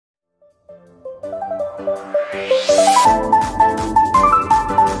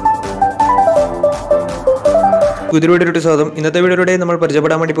പുതിയൊരു സ്വാഗതം. ഇന്നത്തെ വീഡിയോയിലൂടെ നമ്മൾ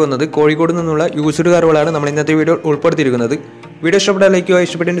പരിചയപ്പെടാൻ വേണ്ടി പോകുന്നത് കോഴിക്കോട് നിന്നുള്ള യൂസ്ഡ് കാറുകളാണ് നമ്മൾ ഇന്നത്തെ വീഡിയോ ഉൾപ്പെടുത്തിയിരിക്കുന്നത്. വീഡിയോ ഇഷ്ടപ്പെട്ടാൽ ലൈക്കോ,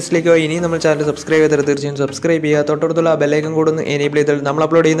 ഇഷ്ടപ്പെട്ട ഡിസ്ലൈക്കോ. ഇനി നമ്മൾ ചാനൽ സബ്സ്ക്രൈബ് ചെയ്താൽ തീർച്ചയായും സബ്സ്ക്രൈബ് ചെയ്യുക. തൊട്ടടുത്തുള്ള ബെല്ലൈക്കൺ കൂടെ ഒന്ന് എനേബിൾ ചെയ്താൽ നമ്മൾ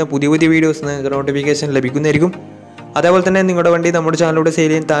അപ്ലോഡ് ചെയ്യുന്ന പുതിയ വീഡിയോസ് നിങ്ങൾക്ക് നോട്ടിഫിക്കേഷൻ ലഭിക്കുന്നതായിരിക്കും. അതേപോലെ തന്നെ നിങ്ങളുടെ വണ്ടി നമ്മുടെ ചാനലിലൂടെ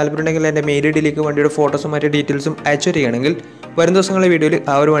സെയിൽ ചെയ്യാൻ താല്പര്യമുണ്ടെങ്കിൽ എൻ്റെ മെയിൽ ഐഡിയിലേക്ക് വണ്ടിയുടെ ഫോട്ടോസും മറ്റു ഡീറ്റെയിൽസും അയച്ചു തരികയാണെങ്കിൽ വരും ദിവസങ്ങളിലെ വീഡിയോയിൽ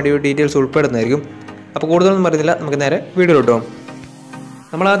ആ ഒരു വണ്ടിയുടെ ഡീറ്റെയിൽസ് ഉൾപ്പെടുന്നതായിരിക്കും. അപ്പോൾ കൂടുതലൊന്നും പറയുന്നില്ല, നമുക്ക് നേരെ വീഡിയോയിലോട്ട് പോകാം.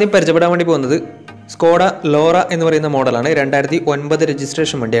 നമ്മൾ ആദ്യം പരിചയപ്പെടാൻ വേണ്ടി പോകുന്നത് സ്കോഡ ലോറ എന്ന് പറയുന്ന മോഡലാണ്. 2009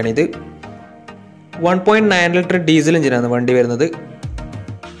 രജിസ്ട്രേഷൻ വണ്ടിയാണിത്. 1.9 ലിറ്റർ ഡീസൽ എഞ്ചിനാണ് വണ്ടി വരുന്നത്.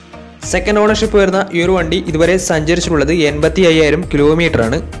 സെക്കൻഡ് ഓണർഷിപ്പ് വരുന്ന ഈ ഒരു വണ്ടി ഇതുവരെ സഞ്ചരിച്ചിട്ടുള്ളത് 85,000 കിലോമീറ്റർ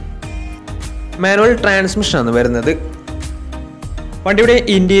ആണ്. മാനുവൽ ട്രാൻസ്മിഷനാണ് വരുന്നത്. വണ്ടിയുടെ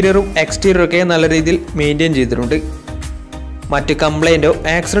ഇൻറ്റീരിയറും എക്സ്റ്റീരിയറും ഒക്കെ നല്ല രീതിയിൽ മെയിൻറ്റെയിൻ ചെയ്തിട്ടുണ്ട്. മറ്റ് കംപ്ലൈൻറ്റോ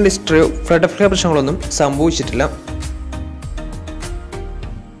ആക്സിഡൻറ്റ് ഹിസ്റ്ററിയോ ഫ്ലഡ് പ്രശ്നങ്ങളൊന്നും സംഭവിച്ചിട്ടില്ല.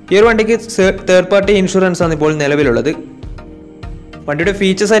 ഈ ഒരു വണ്ടിക്ക് തേർഡ് പാർട്ടി ഇൻഷുറൻസ് ആണ് ഇപ്പോൾ നിലവിലുള്ളത്. വണ്ടിയുടെ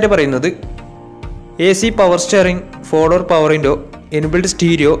ഫീച്ചേഴ്സ് ആയിട്ട് പറയുന്നത് AC power steering, 4 door power window, inbuilt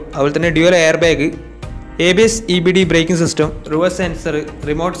stereo, അതുപോലെ തന്നെ dual air bag, ABS EBD braking system, reverse sensor,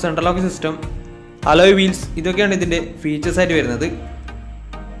 remote central lock system, alloy wheels, ഇതൊക്കെയാണ് ഇതിൻ്റെ ഫീച്ചേഴ്സ് ആയിട്ട് വരുന്നത്.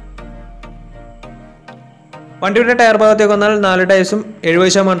 വണ്ടിയുടെ ടയർ ഭാഗത്തേക്ക് വന്നാൽ 4 ടയേഴ്സും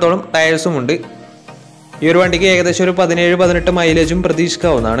 70% ടയേഴ്സും ഉണ്ട്. ഈ ഒരു വണ്ടിക്ക് ഏകദേശം ഒരു 17-18 മൈലേജും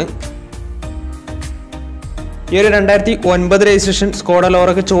പ്രതീക്ഷിക്കാവുന്നതാണ്. ഈ ഒരു 2009 രജിസ്ട്രേഷൻ സ്കോഡ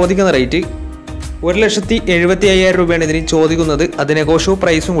ലോറയ്ക്ക് ചോദിക്കുന്ന റേറ്റ് 1,75,000 രൂപയാണ് ഇതിന് ചോദിക്കുന്നത്. അത് നെഗോഷ്യബിൾ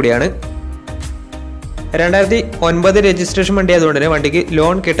പ്രൈസും കൂടിയാണ്. 2009 രജിസ്ട്രേഷൻ വണ്ടി ആയതുകൊണ്ട് തന്നെ വണ്ടിക്ക്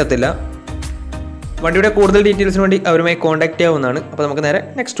ലോൺ കിട്ടത്തില്ല. വണ്ടിയുടെ കൂടുതൽ ഡീറ്റെയിൽസിന് വേണ്ടി അവരുമായി കോൺടാക്ട് ചെയ്യാവുന്നതാണ്. അപ്പോൾ നമുക്ക് നേരെ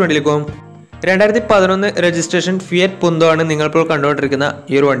നെക്സ്റ്റ് വണ്ടിയിലേക്ക് പോകും. 2011 രജിസ്ട്രേഷൻ ഫിയറ്റ് പുന്തോ ആണ് നിങ്ങളിപ്പോൾ കണ്ടുകൊണ്ടിരിക്കുന്ന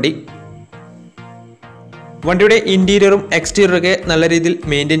ഈ ഒരു വണ്ടി. വണ്ടിയുടെ ഇൻറ്റീരിയറും എക്സ്റ്റീരിയറും ഒക്കെ നല്ല രീതിയിൽ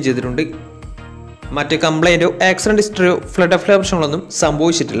മെയിൻറ്റെയിൻ ചെയ്തിട്ടുണ്ട്. മറ്റ് കംപ്ലൈൻറ്റോ ആക്സിഡൻറ്റ് ഹിസ്റ്ററിയോ ഫ്ലഡ് പ്രശ്നങ്ങളൊന്നും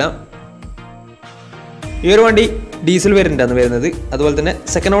സംഭവിച്ചിട്ടില്ല. ഈ ഒരു വണ്ടി ഡീസൽ വേരിയൻ്റാണ് വരുന്നത്. അതുപോലെ തന്നെ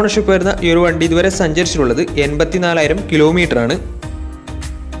സെക്കൻഡ് ഓണർഷിപ്പ് വരുന്ന ഈ ഒരു വണ്ടി ഇതുവരെ സഞ്ചരിച്ചിട്ടുള്ളത് 84,000 കിലോമീറ്റർ ആണ്.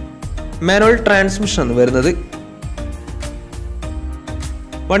 മാനുവൽ ട്രാൻസ്മിഷൻ ആണ് വരുന്നത്.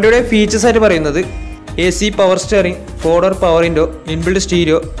 വണ്ടിയുടെ ഫീച്ചേഴ്സ് ആയിട്ട് പറയുന്നത് AC power steering, 4 door power window, inbuilt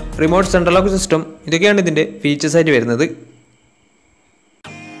stereo, remote central lock system, ഇതൊക്കെയാണ് ഇതിൻ്റെ ഫീച്ചേഴ്സ് ആയിട്ട് വരുന്നത്.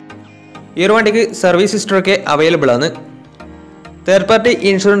 ഈ ഒരു വണ്ടിക്ക് സർവീസ് ഹിസ്റ്ററൊക്കെ അവൈലബിൾ ആണ്. തേർഡ് പാർട്ടി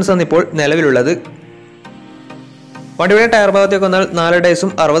ഇൻഷുറൻസ് ആണ് ഇപ്പോൾ നിലവിലുള്ളത്. വണ്ടിയുടെ ടയർ ഭാഗത്തേക്ക് വന്നാൽ 4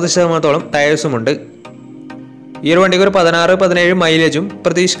 ടയേഴ്സും 60% ടയേഴ്സും ഉണ്ട്. ഈ ഒരു വണ്ടിക്ക് ഒരു 16-17 മൈലേജും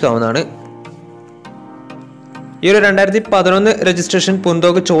പ്രതീക്ഷിക്കാവുന്നതാണ്. ഈ ഒരു 2011 രജിസ്ട്രേഷൻ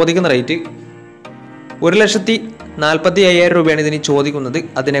പുന്തോക്ക് ചോദിക്കുന്ന റേറ്റ് 1,45,000 രൂപയാണ് ഇതിന് ചോദിക്കുന്നത്.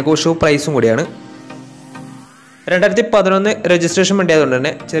 അത് നെഗോഷ്യബിൾ പ്രൈസും കൂടിയാണ്. 2011 രജിസ്ട്രേഷൻ വണ്ടി ആയതുകൊണ്ട്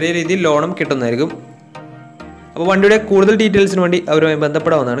തന്നെ ചെറിയ രീതിയിൽ ലോണും കിട്ടുന്നതായിരിക്കും. അപ്പോൾ വണ്ടിയുടെ കൂടുതൽ ഡീറ്റെയിൽസിന് വേണ്ടി അവരുമായി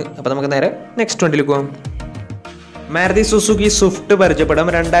ബന്ധപ്പെടാവുന്നതാണ്. അപ്പോൾ നമുക്ക് നേരെ നെക്സ്റ്റ് വണ്ടിയിലേക്ക് പോകാം. മാരുതി സുസുക്കി സ്വിഫ്റ്റ് പരിചയപ്പെടാം.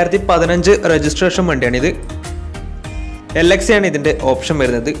 2015 രജിസ്ട്രേഷൻ വണ്ടിയാണിത്. LX ആണ് ഇതിൻ്റെ ഓപ്ഷൻ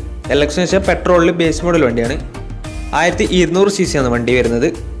വരുന്നത്. LX എന്ന് വെച്ചാൽ പെട്രോളിൽ ബേസ് മോഡൽ വണ്ടിയാണ്. 1200 cc ആണ് വണ്ടി വരുന്നത്.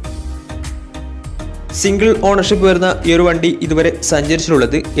 സിംഗിൾ ഓണർഷിപ്പ് വരുന്ന ഈ ഒരു വണ്ടി ഇതുവരെ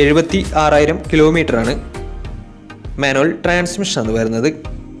സഞ്ചരിച്ചിട്ടുള്ളത് 76,000 കിലോമീറ്റർ ആണ്. മാനുവൽ ട്രാൻസ്മിഷൻ ആണ് വരുന്നത്.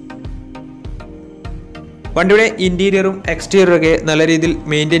 വണ്ടിയുടെ ഇൻറ്റീരിയറും എക്സ്റ്റീരിയറും ഒക്കെ നല്ല രീതിയിൽ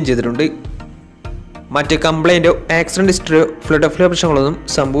മെയിൻറ്റെയിൻ ചെയ്തിട്ടുണ്ട്. മറ്റ് കംപ്ലൈൻറ്റോ ആക്സിഡൻറ്റ് ഹിസ്റ്ററിയോ ഫ്ലഡ് പ്രശ്നങ്ങളൊന്നും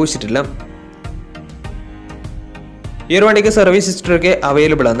സംഭവിച്ചിട്ടില്ല. ഈ ഒരു വണ്ടിക്ക് സർവീസ് ഹിസ്റ്ററിയൊക്കെ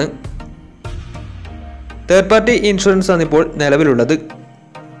അവൈലബിൾ ആണ്. തേർഡ് പാർട്ടി ഇൻഷുറൻസ് ആണ് ഇപ്പോൾ നിലവിലുള്ളത്.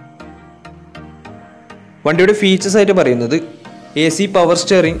 വണ്ടിയുടെ ഫീച്ചേഴ്സ് ആയിട്ട് പറയുന്നത് AC power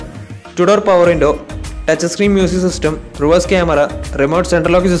steering, 2 door power window, touch screen music system, reverse camera, remote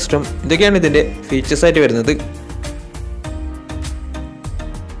central lock system, ഇതൊക്കെയാണ് ഇതിൻ്റെ ഫീച്ചേഴ്സ് ആയിട്ട് വരുന്നത്.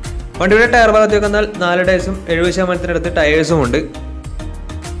 വണ്ടിയുടെ ടയർ ഭാഗത്തേക്ക് വന്നാൽ 4 ടയേഴ്സും 70% ടയേഴ്സും ഉണ്ട്.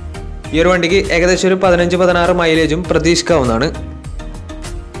 ഈ ഒരു വണ്ടിക്ക് ഏകദേശം ഒരു 15-16 മൈലേജും പ്രതീക്ഷിക്കാവുന്നതാണ്.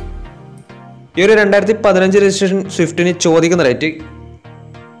 ഈ ഒരു 2015 രജിസ്ട്രേഷൻ സ്വിഫ്റ്റിന് ചോദിക്കുന്ന റേറ്റ്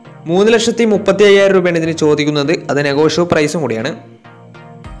 3,35,000 രൂപയാണ് ഇതിന് ചോദിക്കുന്നത്. അത് നെഗോഷ്യബിൾ പ്രൈസും കൂടിയാണ്.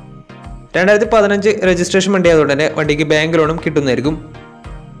 2015 രജിസ്ട്രേഷൻ വണ്ടി ആയതുകൊണ്ട് തന്നെ വണ്ടിക്ക് ബാങ്ക് ലോണും കിട്ടുന്നതായിരിക്കും.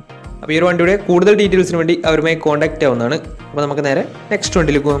 അപ്പോൾ ഈ ഒരു വണ്ടിയുടെ കൂടുതൽ ഡീറ്റെയിൽസിന് വേണ്ടി അവരുമായി കോൺടാക്ട് ചെയ്യാവുന്നതാണ്. അപ്പോൾ നമുക്ക് നേരെ നെക്സ്റ്റ്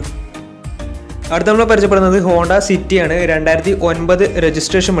വണ്ടിയിലേക്ക് പോകാം. അടുത്ത നമ്മൾ പരിചയപ്പെടുന്നത് ഹോണ്ട സിറ്റിയാണ്. 2009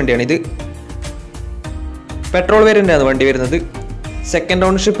 രജിസ്ട്രേഷൻ വണ്ടിയാണിത്. പെട്രോൾ വേരിയൻ്റാണ് വണ്ടി വരുന്നത്. സെക്കൻഡ്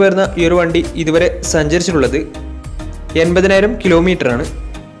ഓണർഷിപ്പ് വരുന്ന ഈ ഒരു വണ്ടി ഇതുവരെ സഞ്ചരിച്ചിട്ടുള്ളത് 80,000 കിലോമീറ്റർ ആണ്.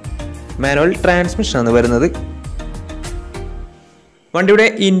 മാനുവൽ ട്രാൻസ്മിഷൻ ആണ് വരുന്നത്. വണ്ടിയുടെ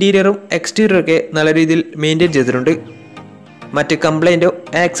ഇൻറ്റീരിയറും എക്സ്റ്റീരിയറൊക്കെ നല്ല രീതിയിൽ മെയിൻറ്റെയിൻ ചെയ്തിട്ടുണ്ട്. മറ്റ് കംപ്ലൈൻറ്റോ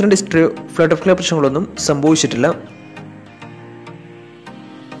ആക്സിഡൻറ്റ് ഹിസ്റ്ററിയോ ഫ്ലഡ് ഓഫ് പ്രശ്നങ്ങളൊന്നും സംഭവിച്ചിട്ടില്ല.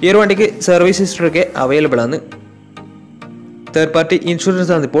 ഈ ഒരു വണ്ടിക്ക് സർവീസ് ഹിസ്റ്ററിയൊക്കെ അവൈലബിൾ ആണ്. തേർഡ് പാർട്ടി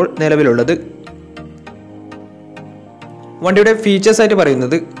ഇൻഷുറൻസ് ആണ് ഇപ്പോൾ നിലവിലുള്ളത്. വണ്ടിയുടെ ഫീച്ചേഴ്സ് ആയിട്ട്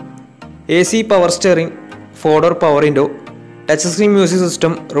പറയുന്നത് AC power steering, 4-door power window, touch screen music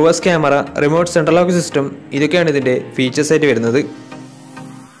system, reverse camera, remote central lock system, ഇതൊക്കെയാണ് ഇതിൻ്റെ ഫീച്ചേഴ്സ് ആയിട്ട് വരുന്നത്.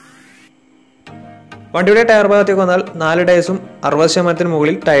 വണ്ടിയുടെ ടയർ ഭാഗത്തേക്ക് വന്നാൽ 4 ടയേഴ്സും 60%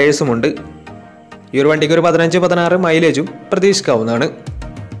 മുകളിൽ ടയേഴ്സുമുണ്ട്. ഈ ഒരു വണ്ടിക്ക് ഒരു 15-16 മൈലേജും പ്രതീക്ഷിക്കാവുന്നതാണ്.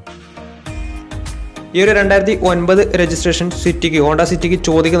 ഈ ഒരു 2009 രജിസ്ട്രേഷൻ ഹോണ്ട സിറ്റിക്ക്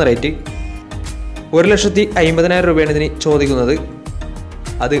ചോദിക്കുന്ന റേറ്റ് 1,50,000 രൂപയാണ് ഇതിന് ചോദിക്കുന്നത്.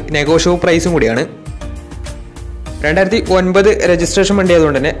 അത് നെഗോഷ്യബിൾ പ്രൈസും കൂടിയാണ്. 2009 രജിസ്ട്രേഷൻ വണ്ടി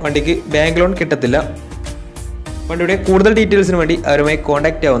ആയതുകൊണ്ട് തന്നെ വണ്ടിക്ക് ബാങ്ക് ലോൺ കിട്ടത്തില്ല. വണ്ടിയുടെ കൂടുതൽ ഡീറ്റെയിൽസിന് വേണ്ടി അവരുമായി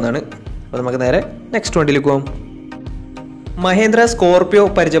കോൺടാക്റ്റ് ആവുന്നതാണ്. അപ്പോൾ നമുക്ക് നേരെ നെക്സ്റ്റ് വണ്ടിയിലേക്ക് പോകാം. മഹേന്ദ്ര സ്കോർപിയോ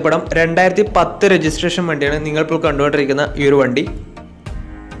പരിചയപ്പെടാം. 2010 രജിസ്ട്രേഷൻ വണ്ടിയാണ് നിങ്ങളിപ്പോൾ കണ്ടുകൊണ്ടിരിക്കുന്ന ഈ ഒരു വണ്ടി.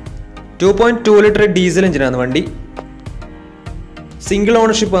 2.2 ലിറ്റർ ഡീസൽ എഞ്ചിനാണ് വണ്ടി. സിംഗിൾ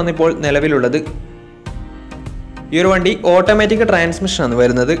ഓണർഷിപ്പ് ആണ് ഇപ്പോൾ നിലവിലുള്ളത്. ഈ ഒരു വണ്ടി ഓട്ടോമാറ്റിക് ട്രാൻസ്മിഷനാണ്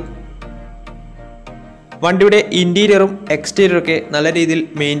വരുന്നത്. വണ്ടിയുടെ ഇൻറ്റീരിയറും എക്സ്റ്റീരിയറൊക്കെ നല്ല രീതിയിൽ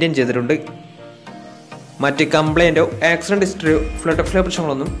മെയിൻറ്റെയിൻ ചെയ്തിട്ടുണ്ട്. മറ്റ് കംപ്ലൈൻറ്റോ ആക്സിഡൻറ്റ് ഹിസ്റ്ററിയോ ഫ്ലഡ് ഓഫ്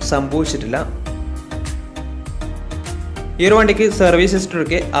പ്രശ്നങ്ങളൊന്നും സംഭവിച്ചിട്ടില്ല. ഈ ഒരു വണ്ടിക്ക് സർവീസ്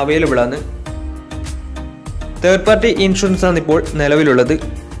ഹിസ്റ്ററിയൊക്കെ അവൈലബിൾ ആണ്. തേർഡ് പാർട്ടി ഇൻഷുറൻസ് ആണ് ഇപ്പോൾ നിലവിലുള്ളത്.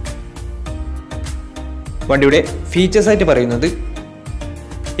 വണ്ടിയുടെ ഫീച്ചേഴ്സ് ആയിട്ട് പറയുന്നത്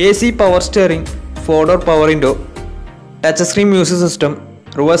AC power steering, 4-door power window, touch screen music system,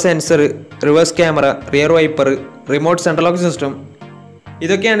 reverse sensor, reverse camera, rear wiper, remote central lock system,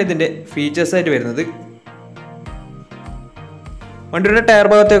 ഇതൊക്കെയാണ് ഇതിൻ്റെ ഫീച്ചേഴ്സ് ആയിട്ട് വരുന്നത്. വണ്ടിയുടെ ടയർ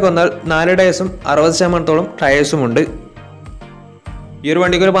ഭാഗത്തേക്ക് വന്നാൽ 4 ടയേഴ്സും 60% ടയേഴ്സും ഉണ്ട്. ഈ ഒരു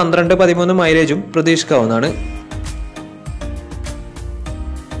വണ്ടിക്ക് ഒരു 12-13 മൈലേജും പ്രതീക്ഷിക്കാവുന്നതാണ്.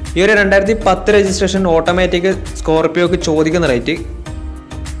 ഈ ഒരു 2010 രജിസ്ട്രേഷൻ ഓട്ടോമാറ്റിക് സ്കോർപിയോക്ക് ചോദിക്കുന്ന റേറ്റ്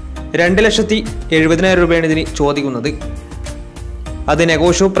 2,70,000 രൂപയാണ് ഇതിന് ചോദിക്കുന്നത്. അത്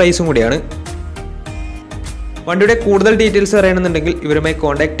നെഗോഷ്യബിൾ പ്രൈസും കൂടിയാണ്. വണ്ടിയുടെ കൂടുതൽ ഡീറ്റെയിൽസ് അറിയണമെന്നുണ്ടെങ്കിൽ ഇവരുമായി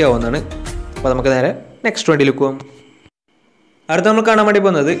കോൺടാക്റ്റ് ആവുന്നതാണ്. അപ്പോൾ നമുക്ക് നേരെ നെക്സ്റ്റ് വണ്ടിയിലേക്ക് പോകാം. അടുത്ത നമ്മൾ കാണാൻ വേണ്ടി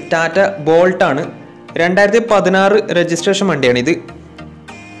പോകുന്നത് ടാറ്റ ബോൾട്ടാണ്. 2016 രജിസ്ട്രേഷൻ വണ്ടിയാണിത്.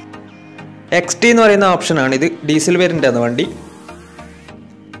 XT എന്ന് പറയുന്ന ഓപ്ഷനാണ് ഇത്. ഡീസൽ വേരിയൻ്റ് ആണ് വണ്ടി.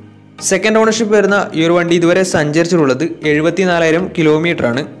 സെക്കൻഡ് ഓണർഷിപ്പ് വരുന്ന ഈ ഒരു വണ്ടി ഇതുവരെ സഞ്ചരിച്ചിട്ടുള്ളത് 74,000 കിലോമീറ്റർ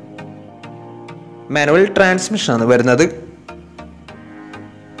ആണ്. മാനുവൽ ട്രാൻസ്മിഷനാണ് വരുന്നത്.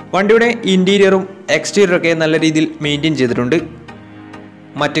 വണ്ടിയുടെ ഇൻറ്റീരിയറും എക്സ്റ്റീരിയറൊക്കെ നല്ല രീതിയിൽ മെയിൻറ്റെയിൻ ചെയ്തിട്ടുണ്ട്.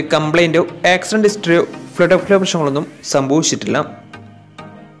 മറ്റ് കംപ്ലൈൻറ്റോ ആക്സിഡൻറ്റ് ഹിസ്റ്ററിയോ ഫ്ലഡ് ഓഫ് പ്രശ്നങ്ങളൊന്നും സംഭവിച്ചിട്ടില്ല.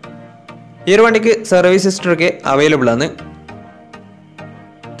 ഈ ഒരു വണ്ടിക്ക് സർവീസ് ഹിസ്റ്ററിയൊക്കെ അവൈലബിൾ ആണ്.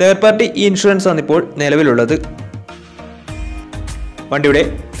 തേർഡ് പാർട്ടി ഇൻഷുറൻസ് ആണ് ഇപ്പോൾ നിലവിലുള്ളത്. വണ്ടിയുടെ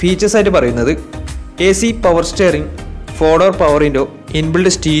ഫീച്ചേഴ്സ് ആയിട്ട് പറയുന്നത് AC power steering, 4-door power window,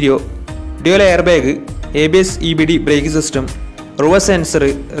 inbuilt stereo, dual air bag, ABS EBD brake system, reverse sensor,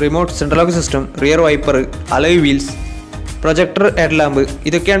 remote central lock system, rear wiper, alloy wheels, projector head lamp,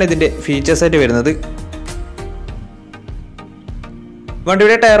 ഇതൊക്കെയാണ് ഇതിൻ്റെ features ആയിട്ട് വരുന്നത്.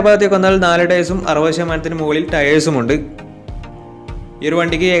 വണ്ടിയുടെ ടയർ ഭാഗത്തേക്ക് വന്നാൽ 4 ടയേഴ്സും 60% മുകളിൽ ടയേഴ്സുമുണ്ട്. ഈ ഒരു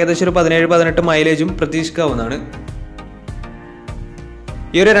വണ്ടിക്ക് ഏകദേശം ഒരു 17-18 മൈലേജും പ്രതീക്ഷിക്കാവുന്നതാണ്.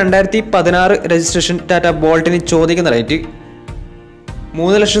 ഈ ഒരു 2016 രജിസ്ട്രേഷൻ ടാറ്റ ബോൾട്ടിന് ചോദിക്കുന്ന റേറ്റ്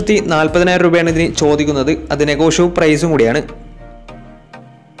 3,40,000 രൂപയാണ് ഇതിന് ചോദിക്കുന്നത്. അത് നെഗോഷ്യബിൾ പ്രൈസും കൂടിയാണ്.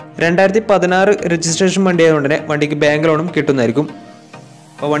 2016 രജിസ്ട്രേഷൻ വണ്ടി ആയതുകൊണ്ട് തന്നെ വണ്ടിക്ക് ബാങ്ക് ലോണും കിട്ടുന്നതായിരിക്കും.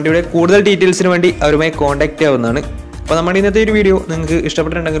 അപ്പോൾ വണ്ടിയുടെ കൂടുതൽ ഡീറ്റെയിൽസിന് വേണ്ടി അവരുമായി കോൺടാക്റ്റ് ആവുന്നതാണ്. അപ്പോൾ നമ്മുടെ ഇന്നത്തെ ഒരു വീഡിയോ നിങ്ങൾക്ക്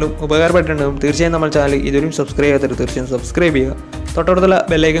ഇഷ്ടപ്പെട്ടിട്ടുണ്ടെങ്കിലും ഉപകാരപ്പെട്ടിട്ടുണ്ടെങ്കിലും തീർച്ചയായും നമ്മുടെ ചാനൽ ഇതുവരെയും സബ്സ്ക്രൈബ് ചെയ്യാത്തവർ തീർച്ചയായും സബ്സ്ക്രൈബ് ചെയ്യുക. തൊട്ടടുത്തുള്ള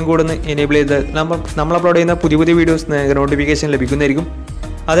ബെല്ലൈക്കൻ കൂടെ ഒന്ന് എനേബിൾ ചെയ്താൽ നമ്മൾ അപ്ലോഡ് ചെയ്യുന്ന പുതിയ വീഡിയോസ് നിങ്ങൾക്ക് നോട്ടിഫിക്കേഷൻ ലഭിക്കുന്നതായിരിക്കും.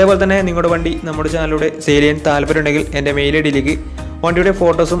 അതേപോലെ തന്നെ നിങ്ങളുടെ വണ്ടി നമ്മുടെ ചാനലിലൂടെ സെയിൽ ചെയ്യാൻ താല്പര്യമുണ്ടെങ്കിൽ എൻ്റെ മെയിൽ ഐഡിയിലേക്ക് വണ്ടിയുടെ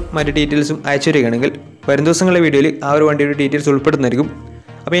ഫോട്ടോസും മറ്റ് ഡീറ്റെയിൽസും അയച്ചു തരികയാണെങ്കിൽ വരും ദിവസങ്ങളിലെ വീഡിയോയിൽ ആ ഒരു വണ്ടിയുടെ ഡീറ്റെയിൽസ് ഉൾപ്പെടുന്നതായിരിക്കും.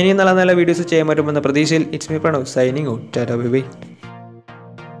 അപ്പോൾ ഇനിയും നല്ല വീഡിയോസ് ചെയ്യാൻ പറ്റുമെന്ന പ്രതീക്ഷയിൽ it's me Pranav signing out. Tata bye bye.